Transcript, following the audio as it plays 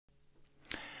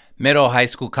Middle, high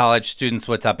school, college students,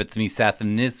 what's up? It's me, Seth.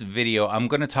 In this video, I'm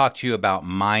going to talk to you about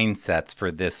mindsets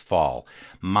for this fall.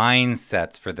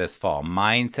 Mindsets for this fall.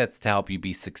 Mindsets to help you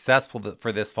be successful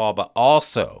for this fall, but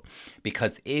also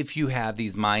because if you have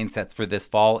these mindsets for this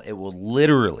fall, it will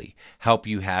literally help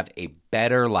you have a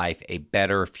better life, a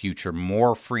better future,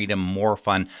 more freedom, more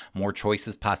fun, more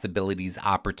choices, possibilities,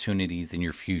 opportunities in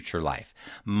your future life.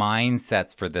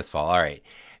 Mindsets for this fall. All right.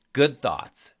 Good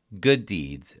thoughts, good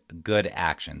deeds, good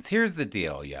actions. Here's the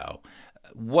deal, yo.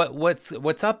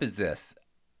 What's up is this.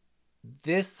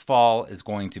 This fall is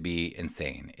going to be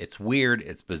insane. It's weird,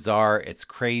 it's bizarre, it's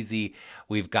crazy.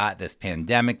 We've got this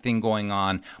pandemic thing going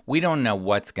on. We don't know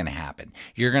what's going to happen.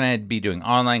 You're going to be doing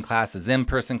online classes,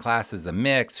 in-person classes, a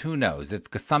mix. Who knows?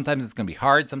 Sometimes it's going to be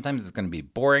hard. Sometimes it's going to be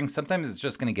boring. Sometimes it's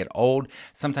just going to get old.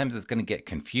 Sometimes it's going to get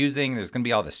confusing. There's going to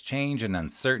be all this change and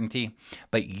uncertainty.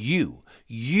 But you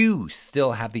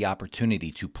still have the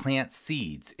opportunity to plant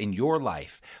seeds in your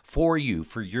life for you,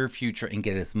 for your future, and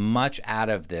get as much out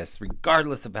of this,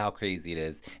 regardless of how crazy it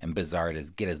is and bizarre it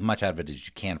is. Get as much out of it as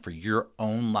you can for your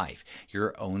own life,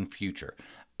 your own future.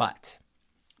 But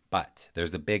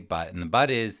there's a big but, and the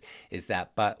but is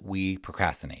that we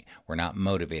procrastinate. We're not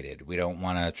motivated. We don't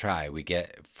want to try. We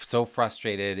get so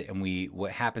frustrated, and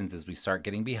what happens is we start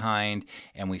getting behind,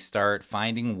 and we start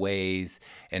finding ways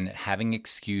and having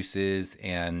excuses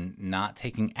and not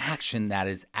taking action that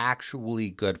is actually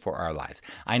good for our lives.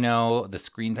 I know the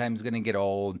screen time is going to get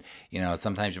old.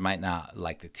 Sometimes you might not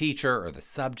like the teacher or the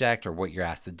subject or what you're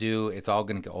asked to do. It's all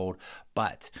going to get old,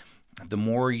 but the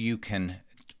more you can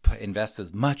invest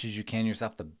as much as you can in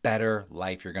yourself, the better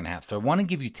life you're going to have. So I want to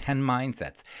give you 10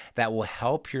 mindsets that will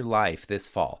help your life this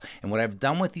fall. And what I've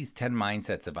done with these 10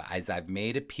 mindsets is I've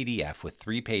made a PDF with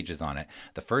 3 pages on it.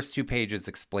 The first 2 pages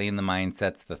explain the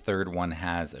mindsets. The third one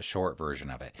has a short version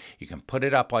of it. You can put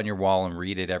it up on your wall and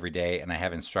read it every day, and I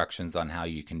have instructions on how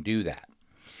you can do that.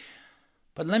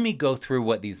 But let me go through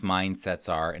what these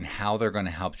mindsets are and how they're going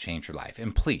to help change your life.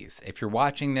 And please, if you're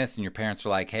watching this and your parents are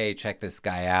like, hey, check this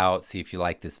guy out, see if you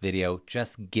like this video,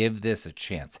 just give this a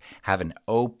chance. Have an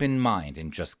open mind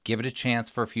and just give it a chance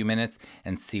for a few minutes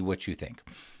and see what you think.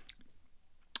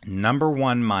 Number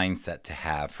 1 mindset to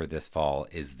have for this fall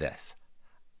is this: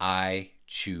 I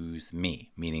choose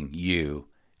me, meaning you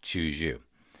choose you.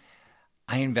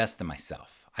 I invest in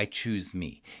myself. I choose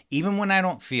me, even when I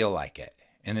don't feel like it.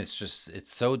 And it's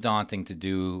so daunting to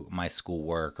do my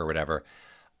schoolwork or whatever.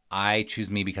 I choose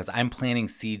me because I'm planting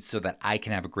seeds so that I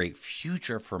can have a great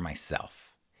future for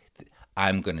myself.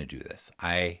 I'm going to do this.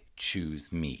 I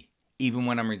choose me. Even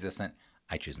when I'm resistant,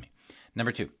 I choose me.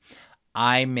 Number 2,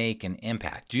 I make an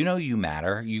impact. Do you know you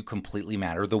matter? You completely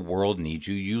matter. The world needs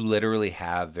you. You literally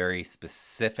have very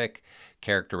specific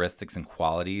characteristics and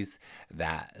qualities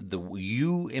that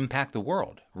you impact the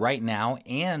world right now,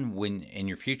 and when in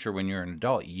your future, when you're an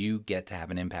adult, you get to have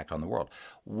an impact on the world.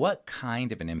 What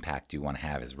kind of an impact do you want to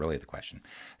have is really the question.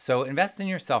 So invest in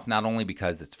yourself, not only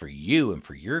because it's for you and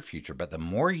for your future, but the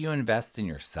more you invest in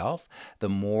yourself, the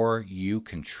more you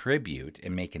contribute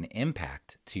and make an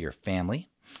impact to your family,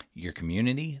 your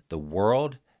community, the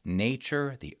world,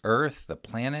 nature, the earth, the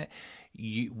planet.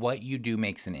 What you do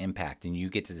makes an impact, and you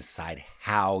get to decide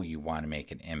how you want to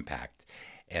make an impact.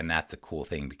 And that's a cool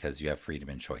thing because you have freedom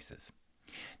and choices.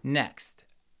 Next,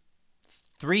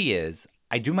 3 is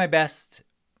I do my best,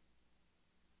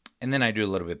 and then I do a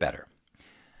little bit better.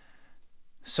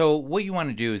 So what you want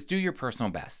to do is do your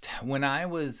personal best. When I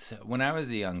was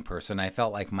a young person, I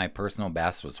felt like my personal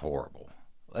best was horrible.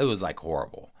 It was like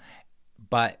horrible.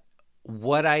 But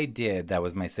what I did that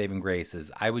was my saving grace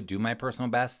is I would do my personal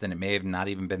best, and it may have not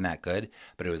even been that good,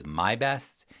 but it was my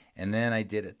best, and then I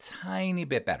did a tiny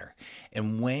bit better.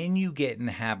 And when you get in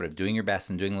the habit of doing your best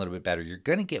and doing a little bit better, you're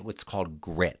going to get what's called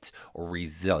grit or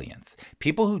resilience.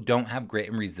 People who don't have grit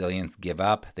and resilience give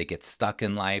up. They get stuck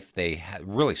in life. They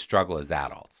really struggle as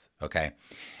adults, okay?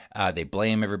 They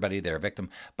blame everybody. They're a victim.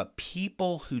 But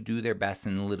people who do their best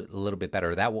and a little bit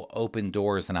better, that will open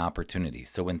doors and opportunities.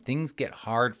 So when things get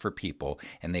hard for people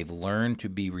and they've learned to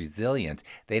be resilient,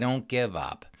 they don't give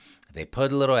up. They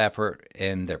put a little effort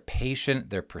in. They're patient.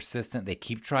 They're persistent. They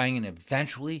keep trying, and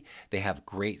eventually they have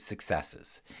great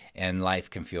successes, and life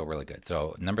can feel really good.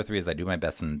 So number 3 is I do my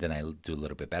best, and then I do a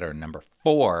little bit better. Number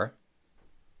 4,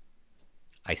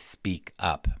 I speak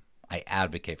up. I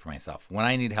advocate for myself. When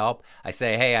I need help, I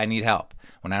say, hey, I need help.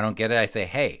 When I don't get it, I say,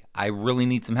 hey, I really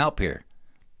need some help here.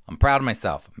 I'm proud of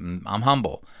myself. I'm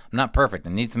humble. I'm not perfect.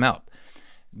 I need some help.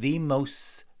 The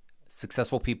most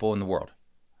successful people in the world,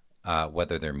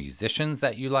 whether they're musicians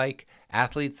that you like,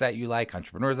 athletes that you like,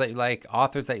 entrepreneurs that you like,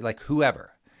 authors that you like,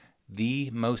 whoever, the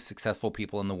most successful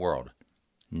people in the world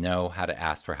know how to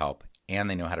ask for help, and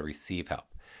they know how to receive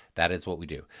help. That is what we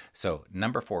do. So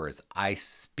number 4 is I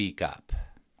speak up.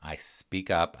 I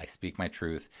speak up. I speak my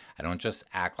truth. I don't just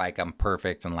act like I'm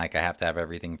perfect and like I have to have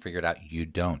everything figured out. You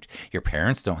don't. Your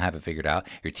parents don't have it figured out.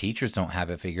 Your teachers don't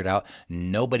have it figured out.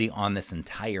 Nobody on this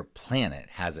entire planet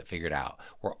has it figured out.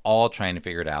 We're all trying to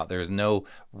figure it out. There's no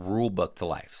rule book to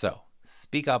life. So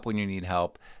speak up when you need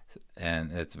help.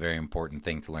 And it's a very important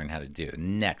thing to learn how to do.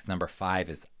 Next, number 5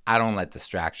 is I don't let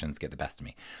distractions get the best of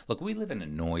me. Look, we live in a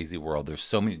noisy world. There's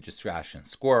so many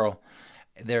distractions. Squirrel.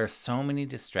 There are so many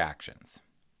distractions.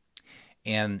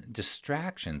 And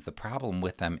distractions, the problem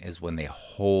with them is when they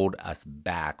hold us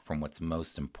back from what's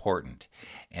most important,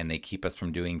 and they keep us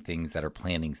from doing things that are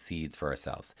planting seeds for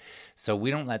ourselves. So we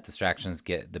don't let distractions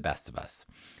get the best of us.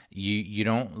 You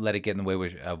don't let it get in the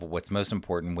way of what's most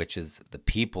important, which is the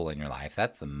people in your life.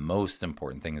 That's the most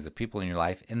important thing, is the people in your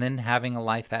life, and then having a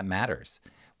life that matters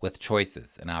with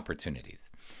choices and opportunities.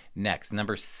 Next,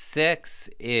 number 6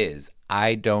 is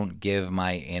I don't give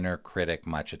my inner critic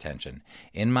much attention.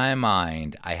 In my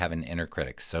mind, I have an inner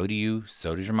critic. So do you,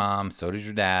 so does your mom, so does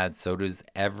your dad, so does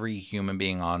every human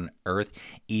being on earth.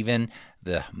 Even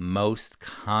the most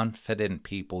confident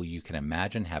people you can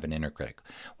imagine have an inner critic.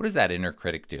 What does that inner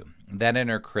critic do? That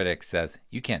inner critic says,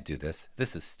 you can't do this.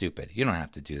 This is stupid. You don't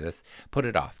have to do this. Put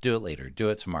it off. Do it later. Do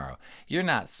it tomorrow. You're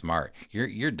not smart.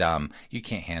 You're dumb. You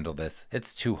can't handle this.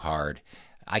 It's too hard.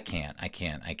 I can't.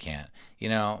 You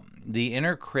know, the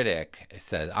inner critic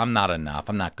says, I'm not enough.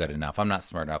 I'm not good enough. I'm not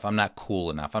smart enough. I'm not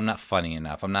cool enough. I'm not funny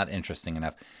enough. I'm not interesting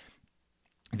enough.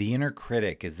 The inner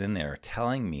critic is in there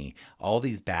telling me all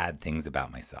these bad things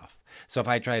about myself. So if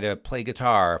I try to play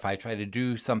guitar, if I try to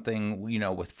do something, you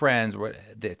know, with friends,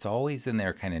 it's always in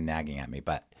there kind of nagging at me.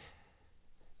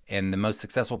 And the most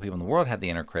successful people in the world have the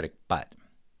inner critic, but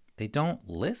they don't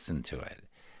listen to it.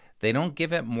 They don't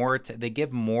give it more, they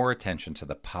give more attention to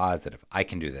the positive. I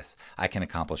can do this. I can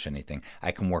accomplish anything.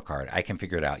 I can work hard. I can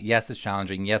figure it out. Yes, it's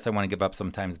challenging. Yes, I want to give up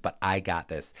sometimes, but I got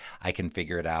this. I can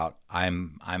figure it out.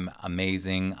 I'm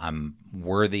amazing. I'm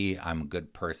worthy. I'm a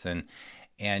good person.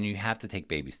 And you have to take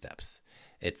baby steps.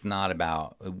 It's not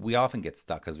about, we often get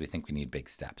stuck because we think we need big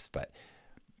steps, but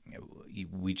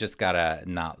we just got to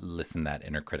not listen to that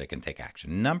inner critic and take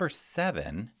action. Number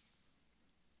 7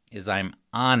 is I'm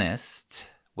honest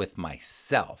with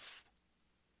myself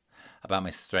about my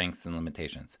strengths and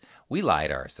limitations. We lie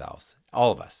to ourselves. All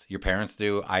of us. Your parents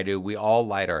do. I do. We all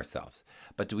lie to ourselves.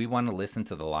 But do we want to listen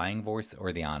to the lying voice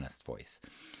or the honest voice?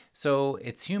 So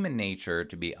it's human nature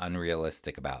to be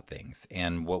unrealistic about things.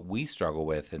 And what we struggle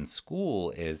with in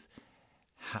school is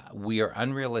we are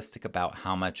unrealistic about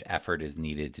how much effort is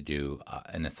needed to do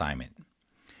an assignment.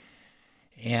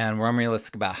 And we're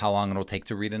unrealistic about how long it'll take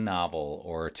to read a novel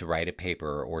or to write a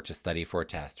paper or to study for a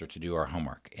test or to do our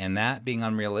homework. And that being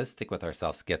unrealistic with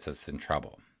ourselves gets us in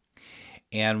trouble.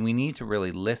 And we need to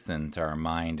really listen to our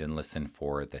mind and listen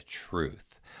for the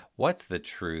truth. What's the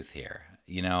truth here?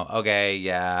 You know, okay,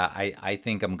 yeah, I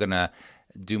think I'm going to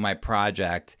do my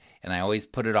project and I always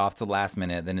put it off to the last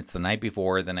minute. Then it's the night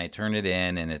before, then I turn it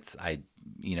in and I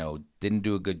didn't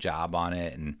do a good job on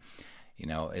it. And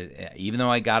even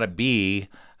though I got a B,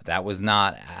 that was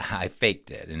not, I faked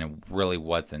it, and it really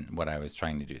wasn't what I was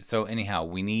trying to do. So anyhow,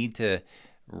 we need to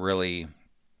really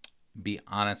be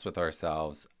honest with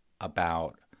ourselves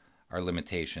about our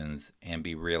limitations and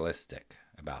be realistic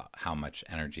about how much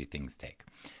energy things take.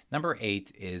 Number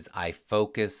 8 is I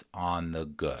focus on the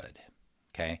good,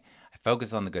 okay?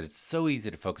 Focus on the good. It's so easy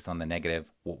to focus on the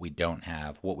negative, what we don't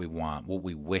have, what we want, what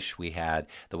we wish we had,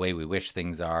 the way we wish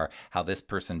things are, how this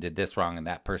person did this wrong and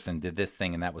that person did this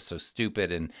thing and that was so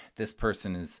stupid and this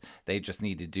person they just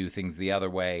need to do things the other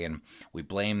way and we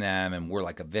blame them and we're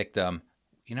like a victim.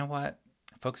 You know what?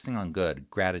 Focusing on good,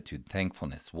 gratitude,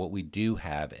 thankfulness, what we do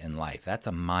have in life. That's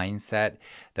a mindset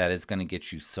that is going to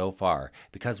get you so far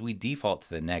because we default to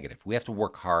the negative. We have to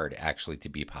work hard actually to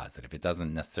be positive. It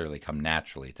doesn't necessarily come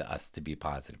naturally to us to be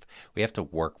positive. We have to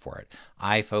work for it.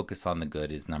 I focus on the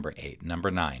good is number 8. Number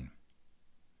 9.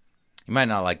 You might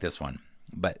not like this one,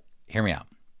 but hear me out.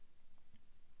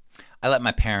 I let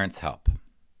my parents help.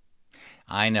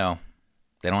 I know.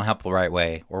 They don't help the right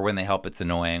way, or when they help, it's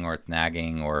annoying, or it's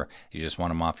nagging, or you just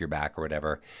want them off your back, or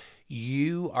whatever.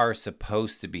 You are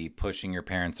supposed to be pushing your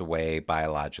parents away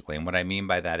biologically. And what I mean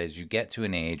by that is you get to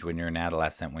an age when you're an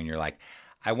adolescent when you're like,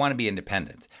 I want to be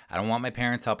independent. I don't want my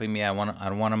parents helping me. I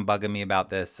don't want them bugging me about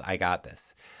this. I got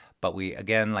this. But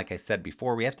again, like I said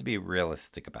before, we have to be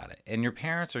realistic about it. And your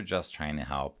parents are just trying to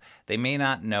help. They may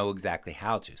not know exactly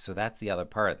how to. So that's the other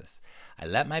part of this. I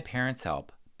let my parents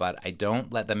help, but I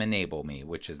don't let them enable me,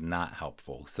 which is not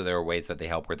helpful. So there are ways that they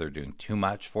help where they're doing too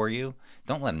much for you.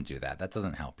 Don't let them do that. That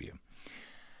doesn't help you.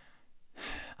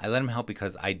 I let them help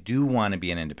because I do want to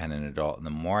be an independent adult. And the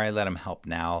more I let them help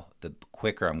now, the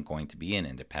quicker I'm going to be an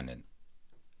independent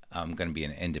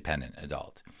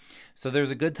adult. So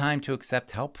there's a good time to accept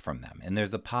help from them. And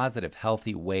there's a positive,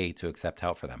 healthy way to accept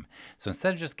help from them. So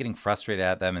instead of just getting frustrated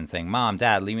at them and saying, Mom,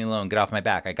 Dad, leave me alone, get off my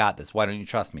back, I got this, why don't you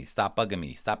trust me? Stop bugging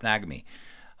me, stop nagging me.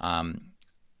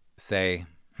 Say,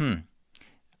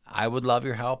 I would love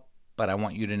your help, but I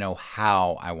want you to know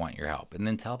how I want your help. And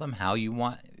then tell them how you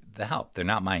want the help. They're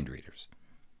not mind readers.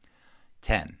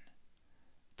 10.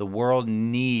 The world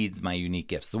needs my unique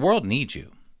gifts. The world needs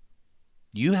you.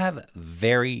 You have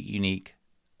very unique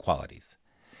qualities.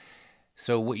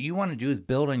 So what you want to do is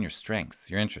build on your strengths,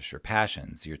 your interests, your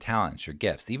passions, your talents, your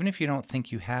gifts. Even if you don't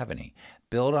think you have any,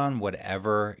 build on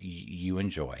whatever you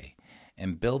enjoy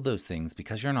and build those things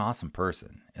because you're an awesome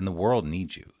person and the world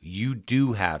needs you. You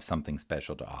do have something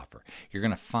special to offer. You're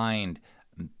going to find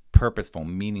purposeful,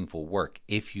 meaningful work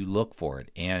if you look for it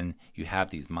and you have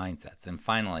these mindsets. And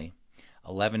finally,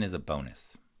 11 is a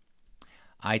bonus.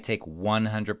 I take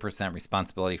 100%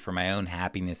 responsibility for my own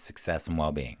happiness, success, and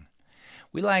well-being.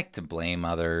 We like to blame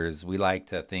others. We like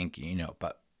to think,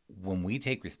 but when we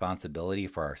take responsibility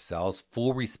for ourselves,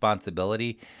 full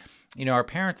responsibility, our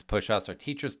parents push us, our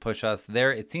teachers push us.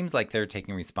 It seems like they're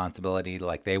taking responsibility,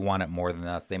 like they want it more than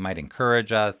us. They might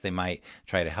encourage us. They might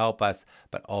try to help us,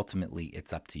 but ultimately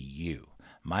it's up to you.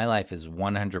 My life is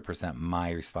 100%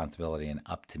 my responsibility and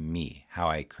up to me how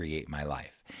I create my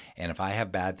life. And if I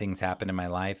have bad things happen in my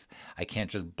life, I can't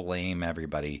just blame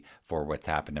everybody for what's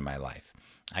happened in my life.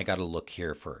 I got to look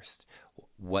here first.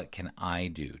 What can I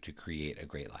do to create a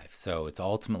great life? So it's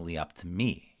ultimately up to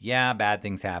me. Yeah, bad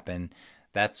things happen.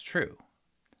 That's true.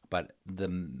 But the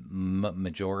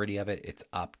majority of it, it's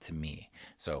up to me.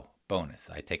 So bonus,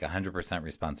 I take 100%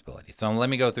 responsibility. So let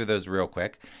me go through those real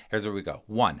quick. Here's where we go.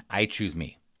 1, I choose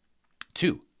me.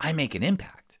 2, I make an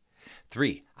impact.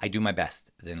 3, I do my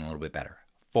best, then a little bit better.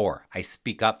 4, I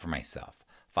speak up for myself.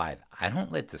 5, I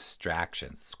don't let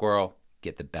distractions, squirrel,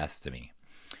 get the best of me.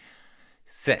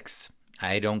 6,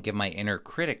 I don't give my inner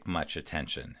critic much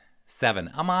attention.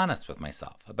 7, I'm honest with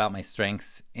myself about my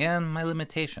strengths and my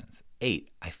limitations. 8,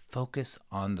 I focus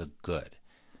on the good.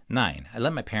 9, I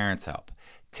let my parents help.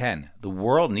 10, the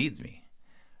world needs me.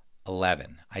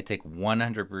 11, I take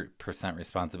 100%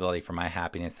 responsibility for my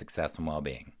happiness, success, and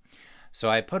well-being. So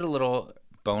I put a little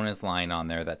bonus line on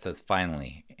there that says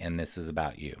finally, and this is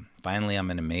about you. Finally,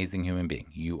 I'm an amazing human being.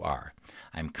 You are.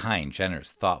 I'm kind,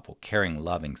 generous, thoughtful, caring,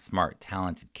 loving, smart,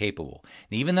 talented, capable.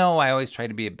 And even though I always try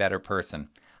to be a better person,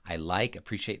 I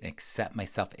appreciate, and accept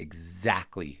myself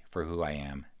exactly for who I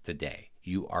am today.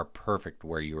 You are perfect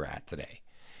where you are at today.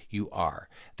 You are.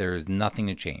 There is nothing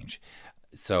to change.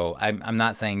 So I'm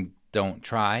not saying don't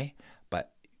try,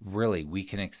 but really we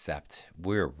can accept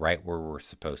we're right where we're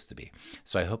supposed to be.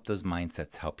 So I hope those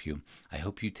mindsets help you. I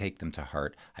hope you take them to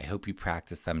heart. I hope you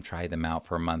practice them, try them out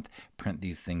for a month, print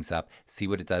these things up, see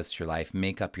what it does to your life,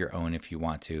 make up your own if you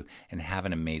want to, and have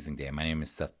an amazing day. My name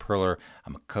is Seth Perler.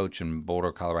 I'm a coach in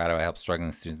Boulder, Colorado. I help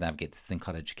struggling students navigate this thing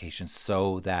called education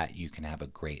so that you can have a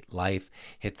great life.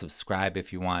 Hit subscribe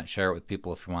if you want, share it with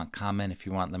people if you want, comment if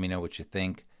you want, let me know what you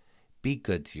think. Be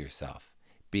good to yourself.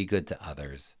 Be good to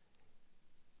others.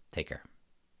 Take care.